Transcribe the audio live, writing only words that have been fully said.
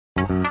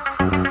Kill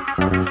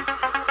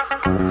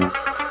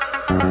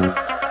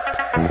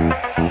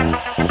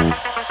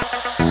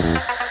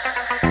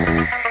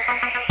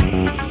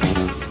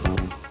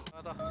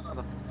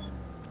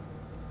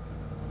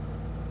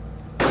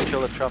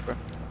the chopper.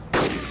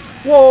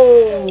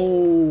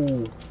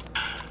 Whoa!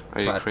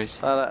 Are you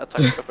crazy?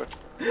 Attack chopper.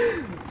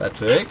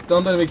 Patrick,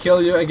 don't let me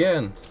kill you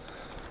again.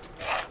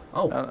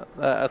 Oh.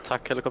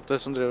 Attack helikopter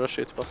som driver og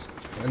skyter på oss.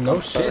 No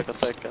shit.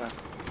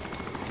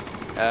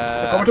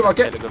 Jeg kommer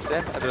tilbake. Helikopter.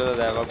 Jeg trodde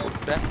det var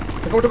borte. Jeg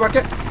kommer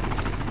tilbake.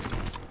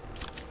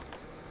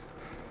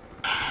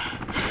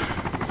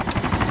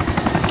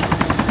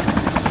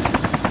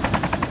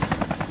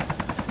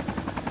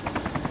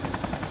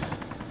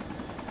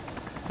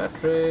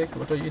 Patrick,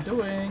 what are you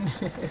doing?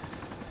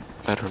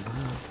 I don't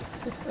know.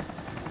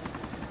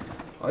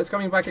 Oh, it's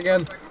coming back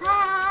again.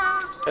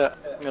 Yeah,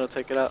 I'm gonna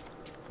take it out.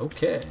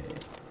 Okay.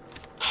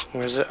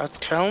 Where's it at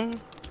town?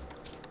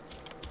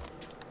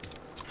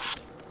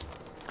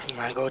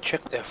 I go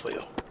check there for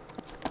you.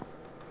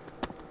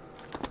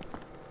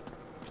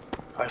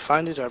 If I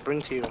find it, I'll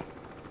bring to you.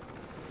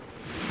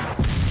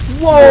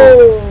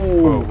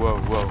 Whoa! Whoa,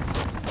 whoa,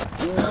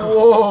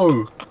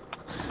 Whoa!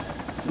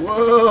 whoa.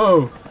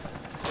 Whoa!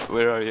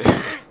 Where are you?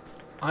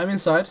 I'm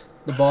inside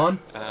the barn.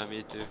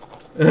 Me too.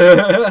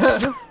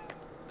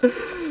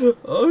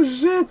 Oh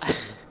shit!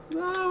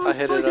 That was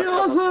fucking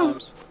awesome!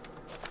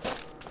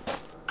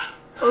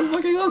 That was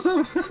fucking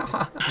awesome!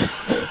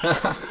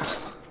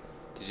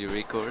 Did you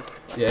record?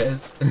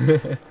 Yes.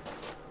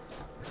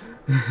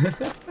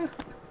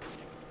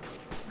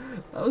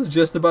 I was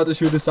just about to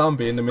shoot a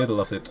zombie in the middle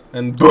of it,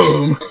 and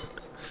boom!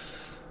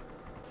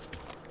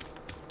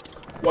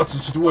 What's the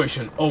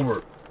situation?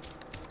 Over.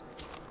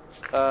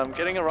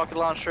 Getting a rocket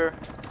launcher.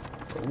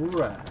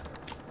 Alright.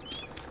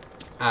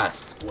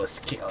 Ass was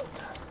killed.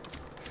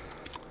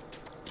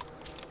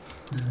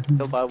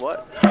 Killed by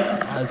what?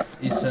 Ass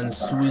is a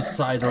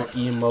suicidal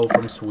emo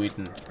from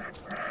Sweden.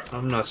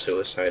 I'm not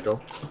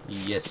suicidal.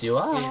 Yes, you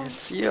are.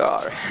 Yes, you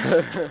are.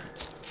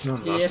 No,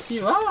 I'm not. Yes,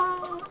 you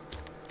are.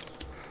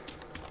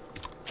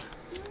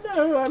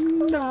 No,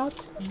 I'm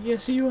not.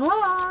 Yes, you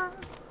are.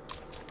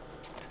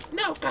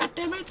 No,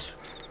 goddammit.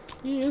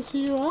 Yes,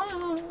 you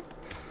are.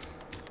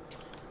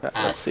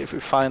 Let's see if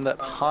we find that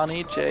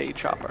Honey J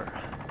chopper.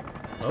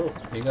 Oh,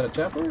 you got a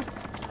chopper?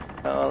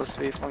 Let's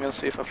see if I'm gonna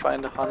see if I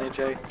find a Honey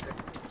J.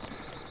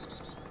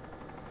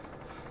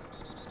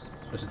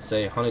 Does it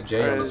say Honey J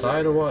Where on the is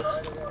side it? or what?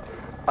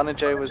 Honey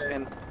J was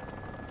in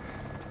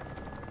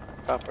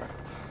chopper.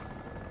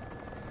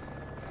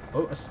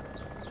 Oh,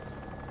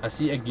 I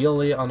see a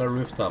ghillie on a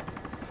rooftop.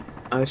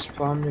 I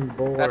spawned in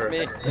boar. That's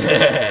me.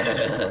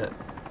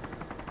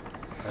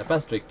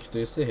 Patrick, do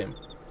you see him?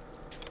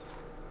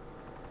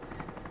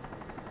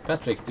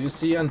 Patrick, do you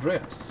see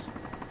Andreas?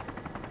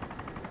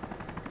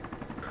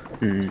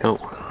 No.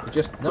 You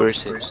just no. Where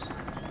is it?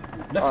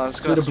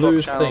 Left to the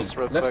blue thing.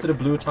 Left to the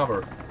blue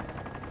tower.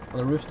 On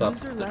the rooftop.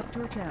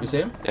 You see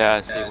him? Yeah,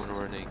 I see one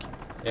running.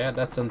 Yeah,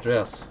 that's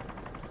Andreas.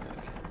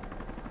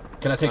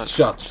 Can I take the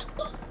shot?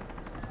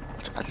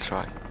 I'll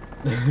try.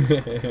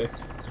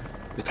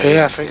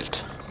 Yeah,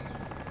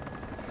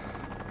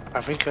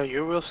 I think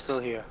you will still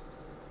here.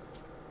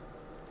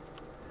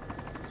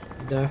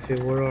 Daffy,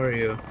 where are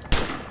you?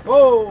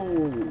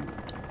 Whoa!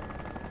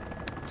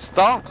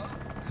 Stop!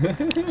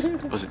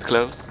 Was it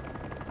close?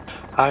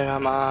 I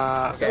am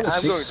Okay, I'm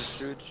six. going to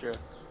shoot you.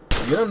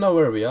 You don't know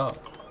where we are.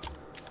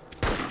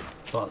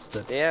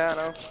 Bastard. Yeah, I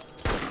know.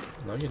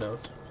 No, you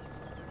don't.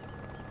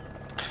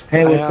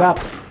 Hey, what's up?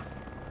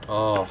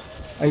 Oh.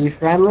 Are you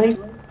friendly?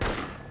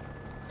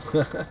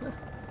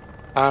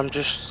 I'm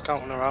just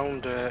scouting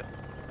around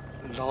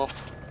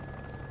north.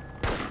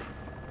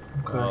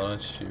 Okay. Oh,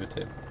 don't shoot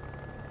him.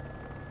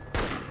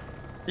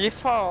 Gi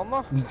faen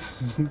da!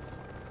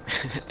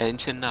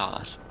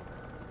 Engineer.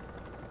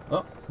 Å,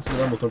 skal vi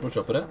ha motoren på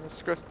chopperet?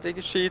 Skrutt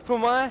ikke skit på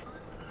meg!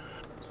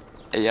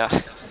 Ja.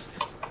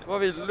 Hva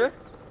vil du?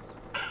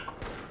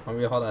 Han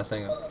vil ha deg i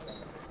senga.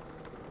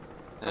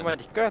 Jeg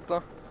merker dette.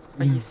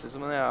 Jeg hisser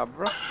som en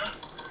jævla.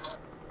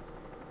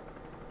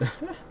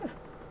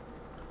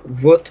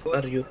 What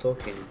are you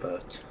talking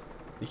about?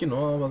 Ikke nå,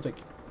 Patrick.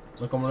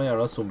 Nå kommer det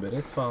jævla zombier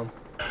hit, faen.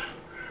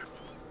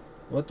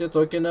 What you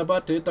talking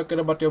about? You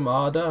talking about your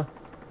mother?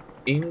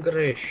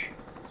 English.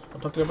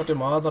 I'm talking about your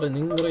mother in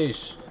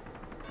English.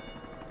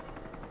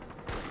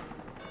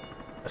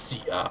 I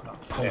see a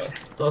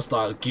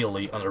hostile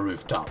ghillie on a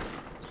rooftop.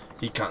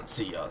 He can't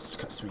see us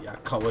because we are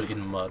covered in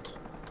mud.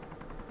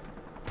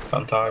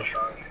 Countach.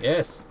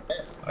 Yes.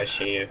 I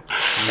see you.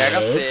 Jeg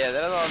kan se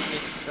dere da,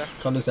 misse.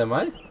 Kan du se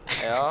meg?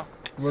 Ja.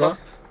 Hvor da?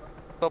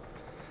 Stopp.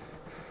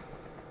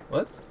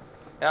 What?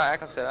 Ja, jeg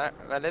kan se deg.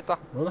 Vent litt da.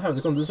 Hvordan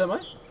helvete kan du se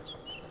meg?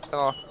 Se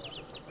nå.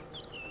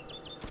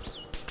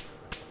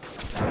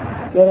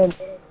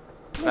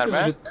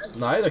 Nærmere?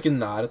 Nei, du er ikke i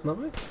nærheten av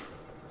meg.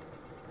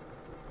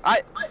 Nei,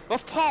 hva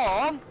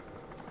faen?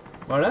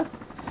 Hva er det?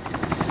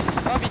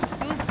 Hva er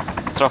vitsen?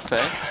 Traff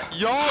jeg?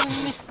 Ja,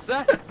 nisse!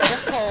 Jeg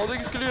sa du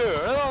ikke skulle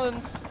gjøre det da, den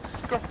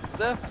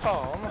skrotte.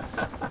 Faen, ass.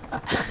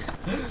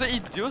 Så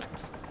idiot.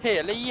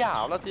 Hele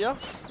jævla tida.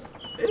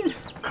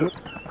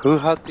 Who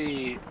had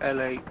the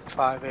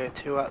LA5A2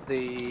 at Hva er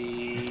the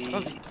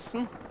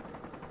vitsen?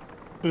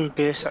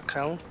 base at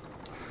Count?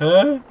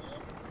 Huh?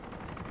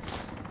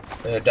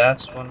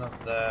 That's one of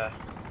the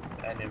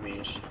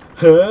enemies.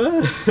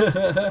 Huh?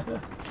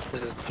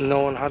 No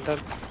one had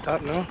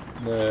that, no?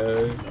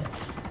 No.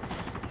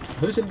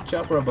 Who's in the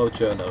chopper about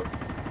you now?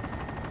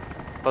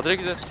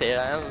 Patrick, jeg ser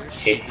deg igjen, så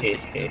skal jeg skyte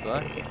sikten ut av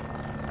deg.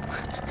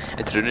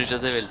 Jeg tror ikke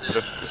at det er veldig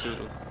prøft.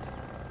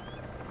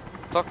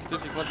 Takk, du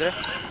fikk meg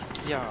drept.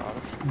 Jævla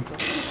fitte.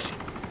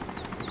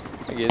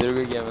 Jeg gidder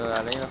ikke å game den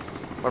der lenger, ass.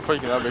 Hvertfall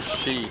ikke når jeg blir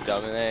skytet av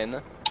mine øyne.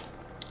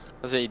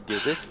 Det er så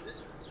idiotisk.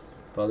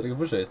 Patrick,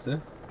 hvorfor skjøt du? Jeg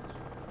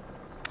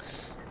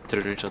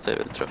tror ikke at det er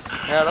veldig prøft.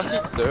 Jævla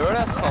fittehøl,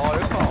 jeg sa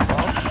jo faen meg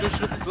han skulle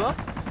slutte da.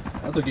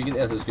 Jeg tok ikke et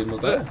eneste skudd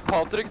mot deg.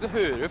 Patrick, du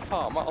hører jo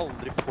faen meg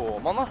aldri på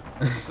meg da.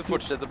 Du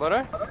fortsetter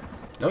bare.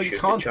 No, you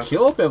can't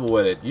kill people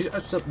with it. You're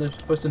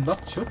supposed to not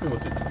shoot me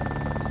with it.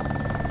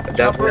 That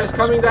Chopper is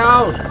coming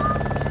down!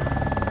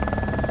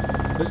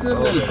 Listen to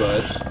the little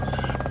bird.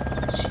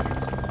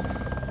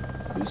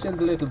 Who's in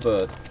the little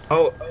bird?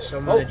 Oh,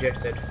 someone Oh.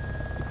 ejected.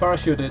 He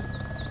parachuted.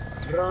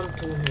 Run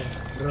to him.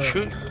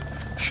 Run.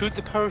 Shoot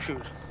the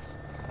parachute.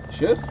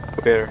 Shoot?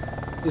 Where?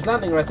 He's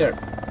landing right there.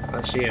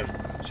 I see him.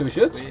 Should we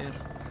shoot? Where?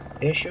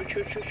 Yeah, shoot.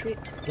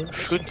 Don't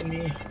listen to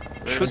me.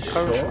 Shoot the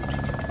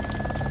parachute.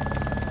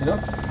 You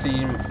don't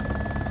seem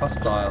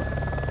hostile.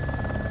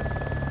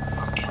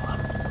 I'll kill him.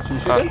 Should we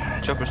shoot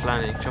him?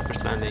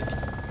 Chopper's landing.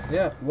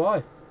 Yeah,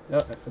 why?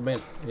 Yeah, I mean,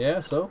 yeah,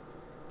 so?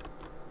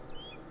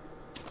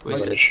 Where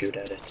is I'm gonna it? shoot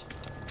at it.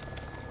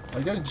 Are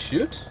you going to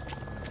shoot?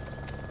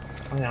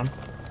 I am.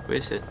 Where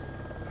is it?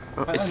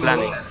 Oh, I it's don't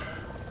landing.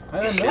 I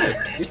don't It's know.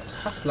 landed. It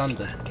has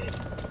landed.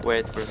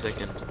 Wait for a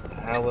second.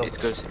 I will. It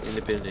goes in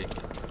the building.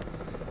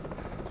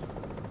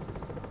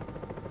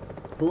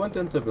 Who went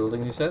into the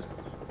building, you said?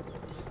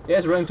 Yeah,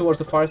 he's running towards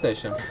the fire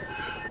station.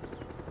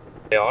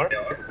 They are?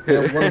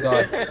 Yeah, one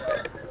guy.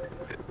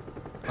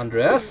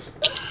 Andreas?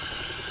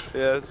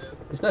 Yes.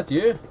 Is that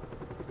you?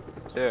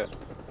 Yeah.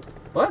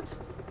 What?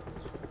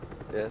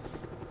 Yes.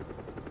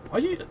 Are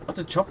you at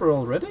the chopper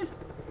already?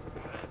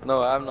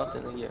 No, I'm not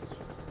in the game.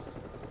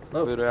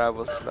 No. But I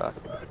was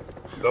last.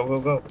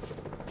 Go.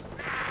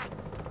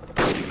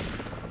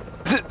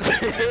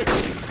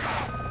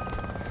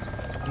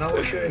 Now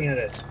we're shooting at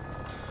it.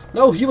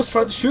 No, he was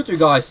trying to shoot you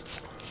guys.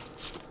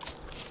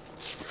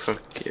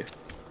 Fuck you.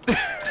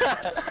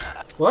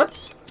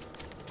 What?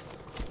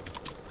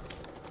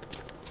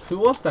 Who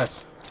was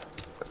that?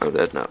 I'm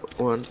dead now.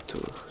 1, 2,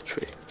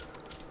 3.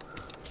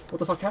 What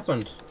the fuck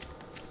happened?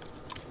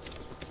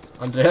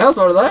 Andreas,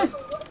 are they?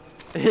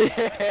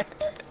 Yeah.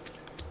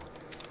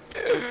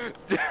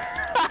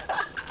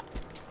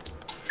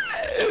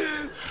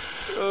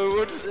 Oh,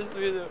 watch this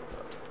video.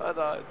 I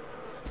died.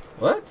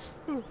 What?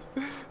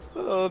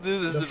 Oh,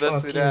 this is The the fuck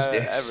best video is I've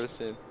this? ever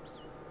seen.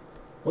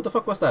 What the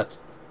fuck was that?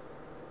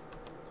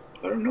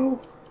 I don't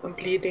know. I'm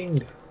bleeding.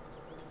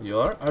 You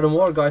are? Are there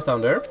more guys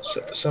down there?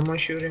 Someone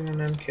shooting an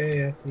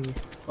MK at me.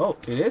 Oh,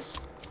 it is?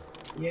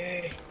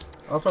 Yay.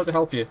 I'll try to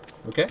help you,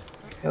 okay?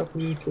 Help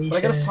me, please. But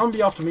I got a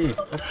zombie after me.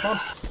 I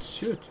can't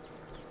shoot.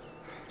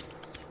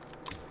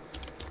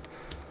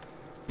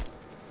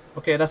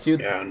 Okay, that's you.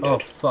 Yeah, I'm Oh,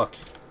 dead. fuck.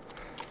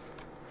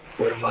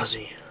 Where was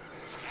he?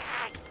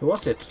 Who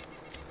was it?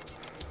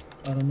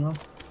 I don't know.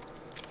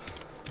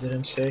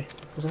 Didn't say.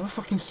 There's a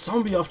fucking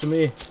zombie after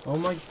me. Oh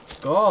my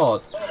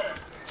god.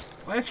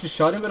 I actually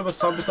shot him, but a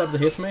zombie started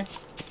to hit me.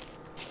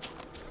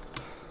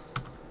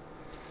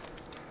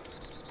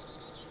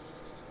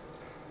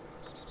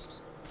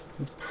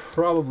 You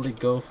probably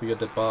go for your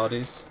dead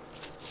bodies.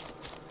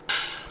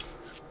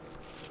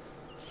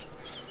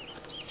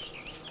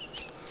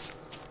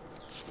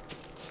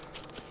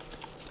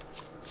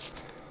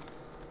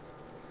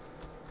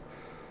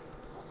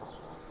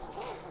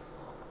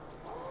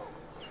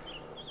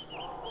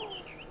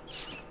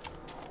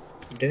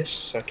 This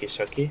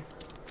sucky.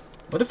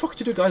 Why the fuck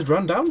did you guys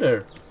run down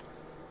there? I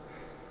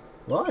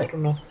Why?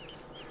 don't know.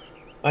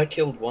 I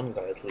killed one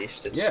guy at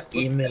least. It's Yeah, but-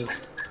 Emil.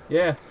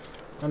 Yeah,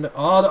 and the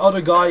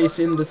other guy is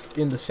in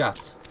the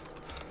chat.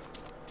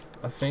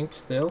 I think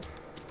still.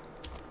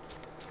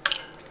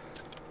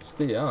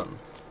 Stian.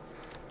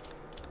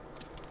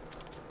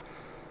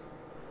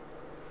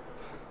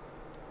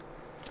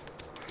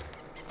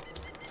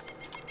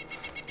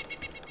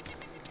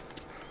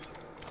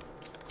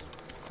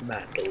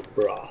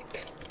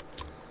 Mandelbrot.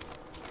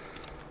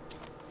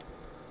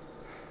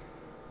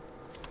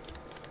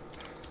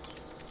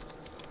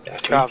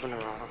 Driving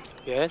around.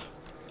 Yeah?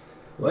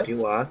 What? You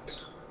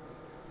what?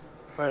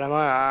 Where am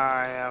I?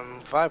 I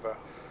am Viber.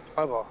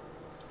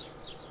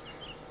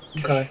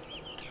 Okay.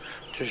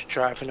 Just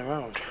driving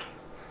around.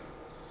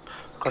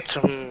 Got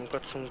some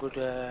good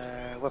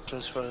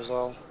weapons for us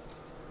all.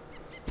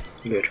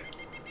 Good.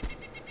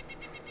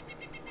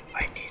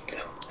 I need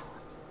them.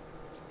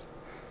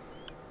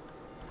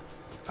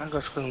 I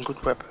got some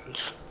good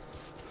weapons.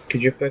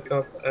 Could you pick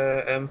up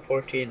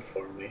M14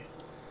 for me?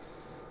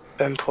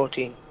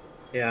 M14.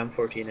 Yeah,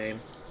 M14 aim.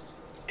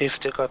 If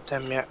they got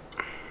them, yeah.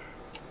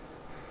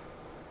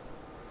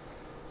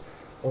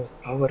 Oh,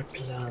 power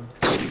plant.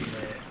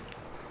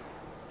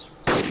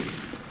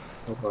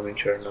 No coming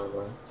sure no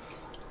man.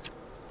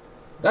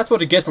 That's what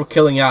you get for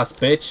killing us,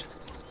 bitch.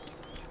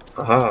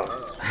 Aha,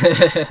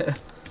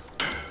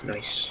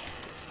 nice.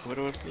 What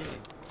do I mean?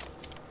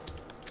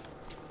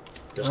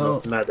 Does Oh.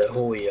 not matter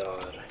who you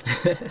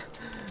are.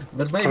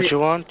 But maybe What you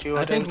want? You I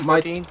want think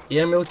M14?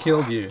 Emil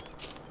killed you.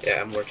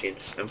 Yeah, M14,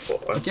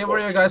 M4. Okay, where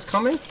are you guys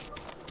coming?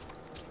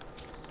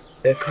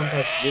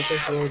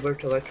 CountachMedia go over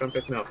to Electron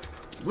pick me up.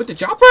 With the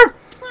chopper?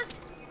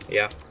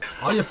 Yeah,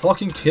 Are you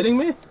fucking kidding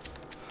me?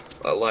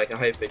 like a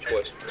high pitched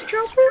voice. The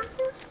chopper?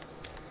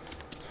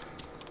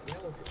 Yeah,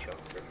 with the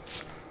chopper.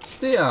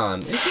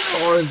 Stian, if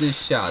you are in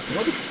this chat,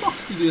 why the fuck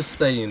did you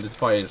stay in the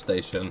fire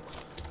station?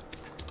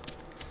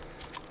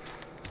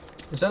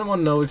 Does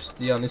anyone know if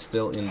Stian is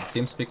still in the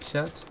TeamSpeak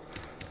chat?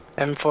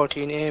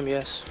 M14 aim,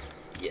 yes.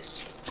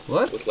 Yes.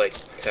 What? With like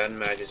 10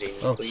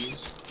 magazines, Oh.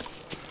 please.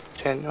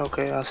 10,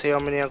 okay, I'll see how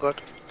many I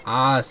got.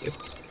 Ass.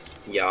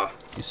 Yeah.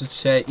 You should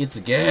say it's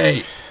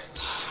gay.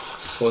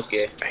 What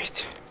gay?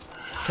 Right.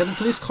 Can you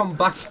please come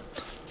back?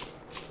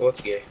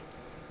 What gay?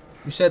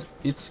 You said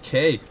it's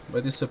K,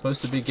 but it's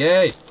supposed to be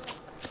gay.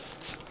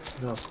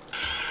 No.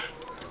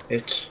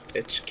 It's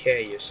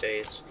K, you say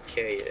it's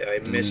K. I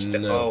missed it.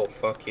 No. Oh,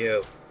 fuck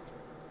you.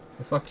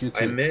 Fuck you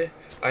too.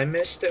 I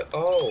missed it.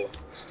 Oh,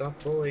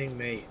 stop bullying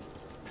me.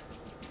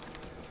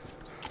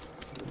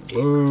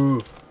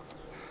 Boo.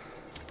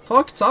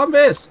 Fuck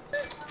zombies!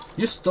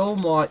 You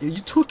stole you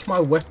took my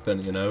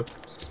weapon, you know.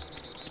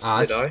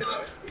 Ass. Did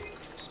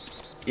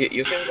I?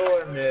 You can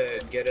go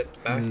and get it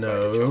back.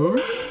 No. You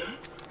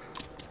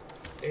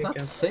It's not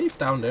can. safe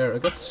down there. I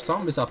got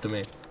zombies after me.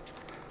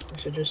 You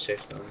should just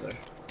sit down there.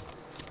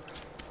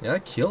 Yeah, I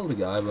killed the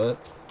guy, but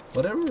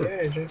whatever.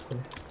 Yeah, exactly.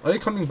 Are you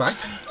coming back?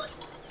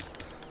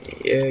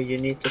 Yeah, you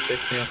need to pick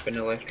me up in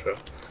Electro.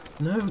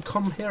 No,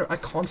 come here. I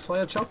can't fly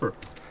a chopper.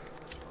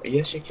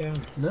 Yes, you can.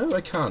 No,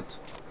 I can't.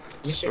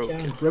 Yes, you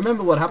can.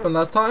 Remember what happened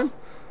last time?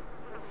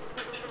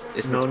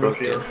 It's No, not not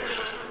broken. real.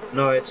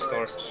 No, it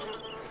starts.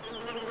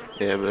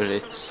 Yeah, but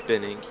it's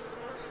spinning.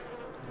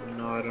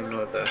 No, I don't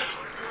know that.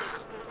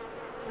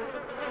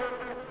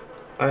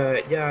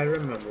 Yeah, I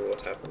remember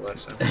what happened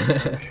last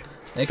time.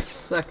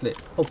 Exactly.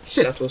 Oh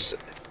shit. that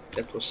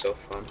was so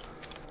fun.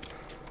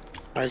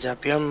 I'll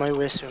be on my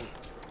way soon.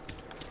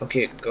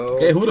 Okay, go.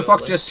 Okay, who the to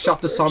fuck just Electro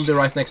shot the first. zombie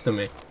right next to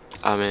me?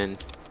 I'm in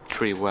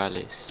 3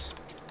 valleys.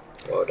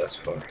 Oh, that's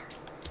far.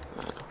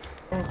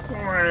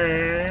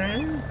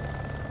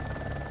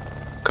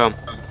 Come.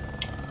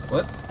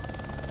 What?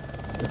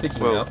 You're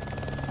picking Whoa. me up.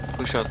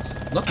 Who shot?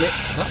 Not me.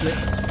 Not me.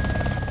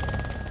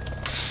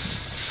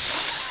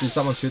 Did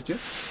someone shoot you?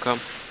 Come.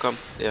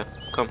 Yeah,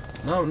 come.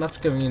 No, I'm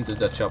not going into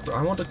that chopper.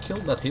 I want to kill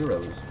that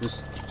hero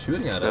who's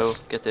shooting at No, us.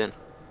 get in.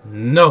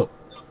 No!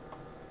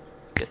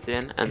 Get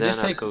in, and Just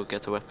then I'll take- go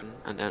get a weapon,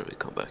 and then we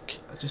come back.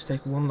 I just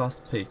take one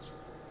last peek.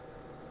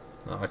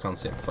 No, I can't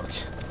see him. Fuck.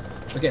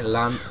 Okay,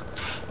 land.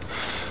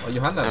 Oh,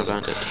 you had I landed.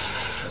 landed.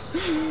 I see.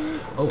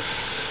 Oh,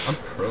 I'm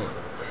prone.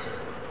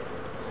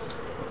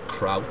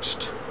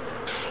 Crouched.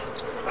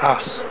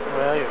 Ass,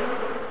 where are you?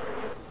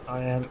 I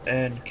am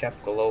in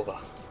Capcolova.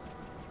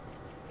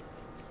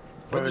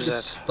 Why Where did is you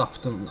that? stop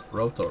the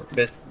rotor?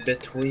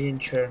 Between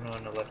Cherno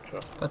and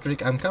Electro.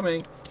 Patrick, I'm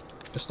coming.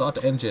 Just start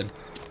the engine.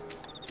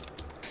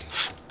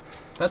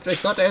 Patrick,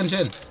 start the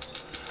engine.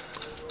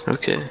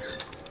 Okay.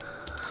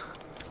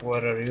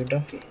 What are you,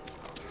 Duffy?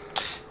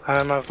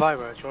 I'm a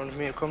Vibra. Do you want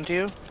me to come to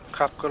you?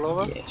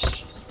 Capcolova?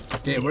 Yes.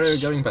 Okay, where are you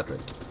going,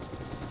 Patrick?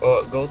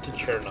 Oh, go to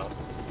Cherno.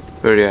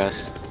 Where you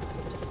ass?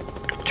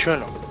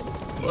 Cherno.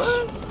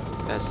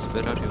 What? Yes,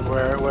 where are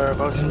you?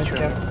 Whereabouts in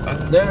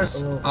Cherno?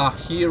 There's a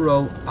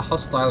hero, a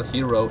hostile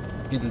hero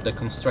in the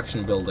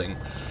construction building.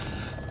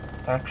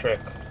 Patrick,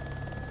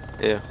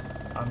 Yeah.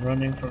 I'm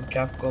running from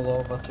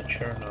Capcolova to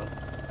Cherno.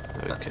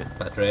 Okay.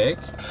 Patrick,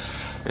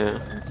 Yeah.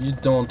 you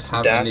don't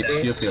have any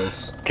Daffy?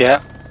 pupils. Yeah.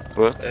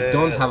 What?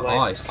 don't have like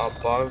eyes.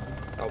 Above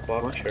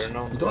What?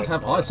 Cherno. You don't like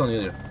have not- eyes on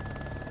you.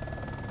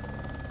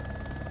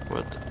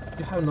 What?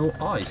 You have no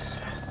eyes.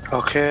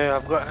 Okay,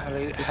 I've got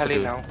heli Yes, I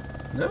do. now.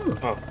 No.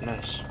 Oh,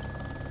 nice.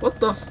 What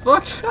the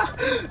fuck?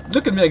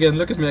 Look at me again.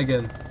 Look at me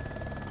again.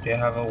 Do you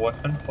have a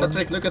weapon for me?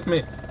 Patrick, look at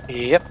me.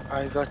 Yep,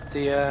 I got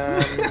the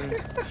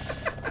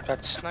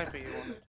that sniper you wanted.